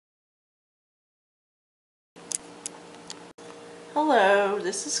Hello,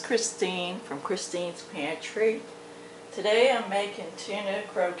 this is Christine from Christine's Pantry. Today I'm making tuna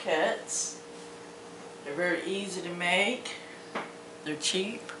croquettes. They're very easy to make. They're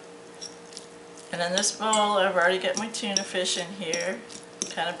cheap. And in this bowl I've already got my tuna fish in here.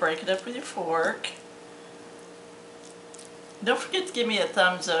 Kind of break it up with your fork. Don't forget to give me a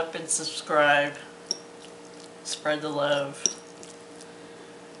thumbs up and subscribe. Spread the love.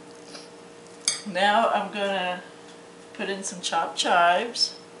 Now I'm going to put in some chopped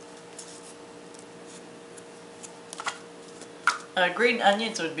chives. Green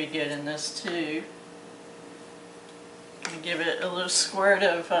onions would be good in this too. I'm going to give it a little squirt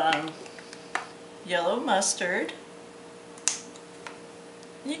of yellow mustard.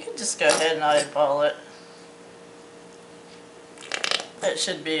 You can just go ahead and eyeball it. That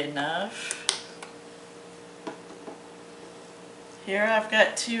should be enough. Here I've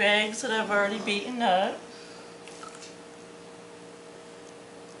got 2 eggs that I've already beaten up.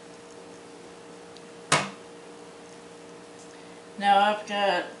 Now I've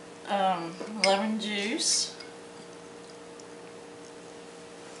got lemon juice,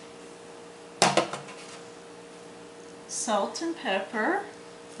 salt and pepper.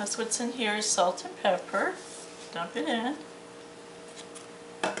 That's what's in here is salt and pepper. Dump it in.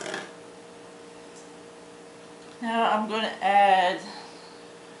 Now I'm going to add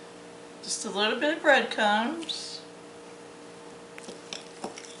just a little bit of breadcrumbs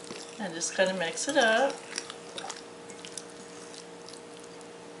and just kind of mix it up.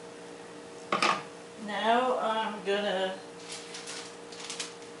 Now I'm going to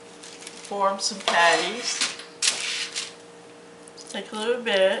form some patties. Just take a little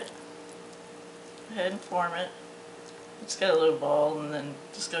bit, go ahead and form it. Just get a little ball and then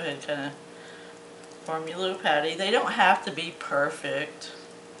just go ahead and kind of form your little patty. They don't have to be perfect.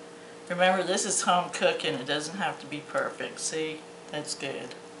 Remember, this is home cooking. It doesn't have to be perfect. See? That's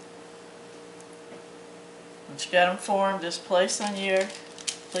good. Once you got them formed, just place on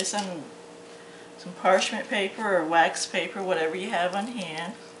some parchment paper or wax paper, whatever you have on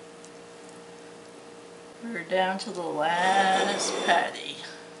hand. We're down to the last patty.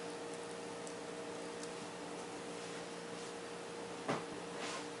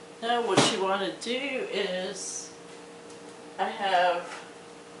 Now what you want to do is, I have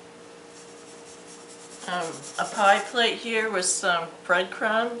a pie plate here with some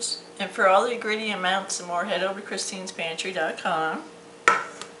breadcrumbs, and for all the ingredient amounts and more, head over to christinespantry.com.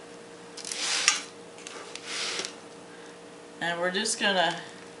 And we're just going to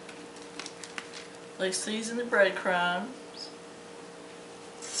place these in the breadcrumbs.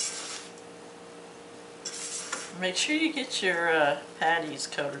 Make sure you get your patties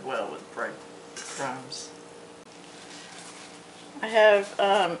coated well with breadcrumbs. I have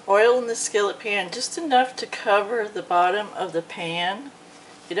oil in the skillet pan, just enough to cover the bottom of the pan.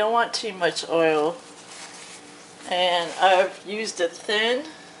 You don't want too much oil. And I've used a thin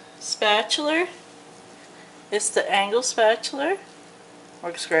spatula. It's the angle spatula.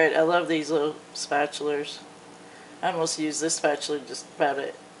 Works great. I love these little spatulas. I almost use this spatula just about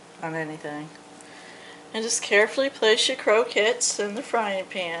it on anything. And just carefully place your croquettes in the frying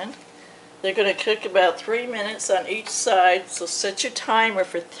pan. They're going to cook about 3 minutes on each side, so set your timer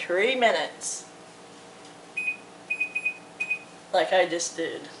for 3 minutes. Like I just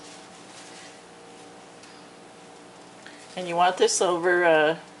did. And you want this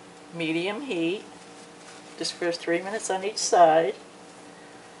over medium heat. Just for 3 minutes on each side.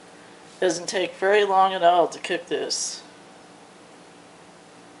 Doesn't take very long at all to cook this.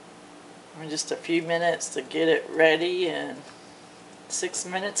 Just a few minutes to get it ready and 6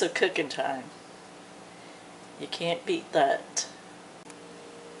 minutes of cooking time. You can't beat that.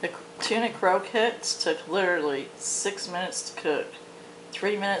 The tuna croquettes took literally 6 minutes to cook.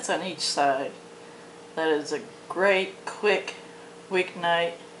 3 minutes on each side. That is a great quick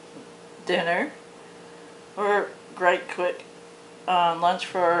weeknight dinner. Or great quick lunch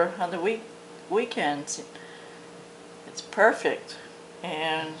for on the weekends. It's perfect,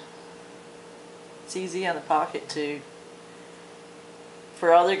 and it's easy on the pocket too.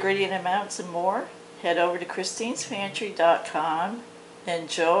 For all the ingredient amounts and more, head over to christinespantry.com.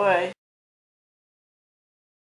 Enjoy!